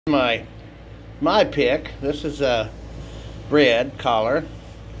my pick. This is a red collar,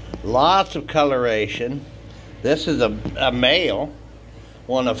 lots of coloration. This is a male,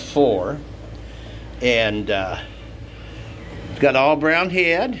 one of 4, and it's got all brown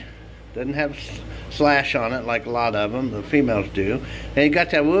head. Doesn't have slash on it like a lot of them, the females do. And he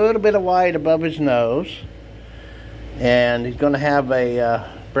got that little bit of white above his nose, and he's going to have a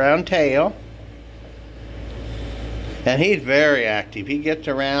brown tail. And he's very active. He gets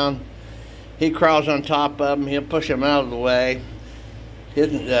around, he crawls on top of them, he'll push them out of the way.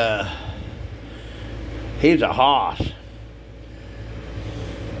 He's a hoss.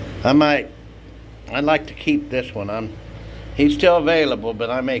 I'd like to keep this one. He's still available, but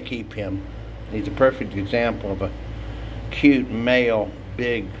I may keep him. He's a perfect example of a cute male,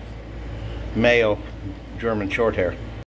 big male German Shorthair.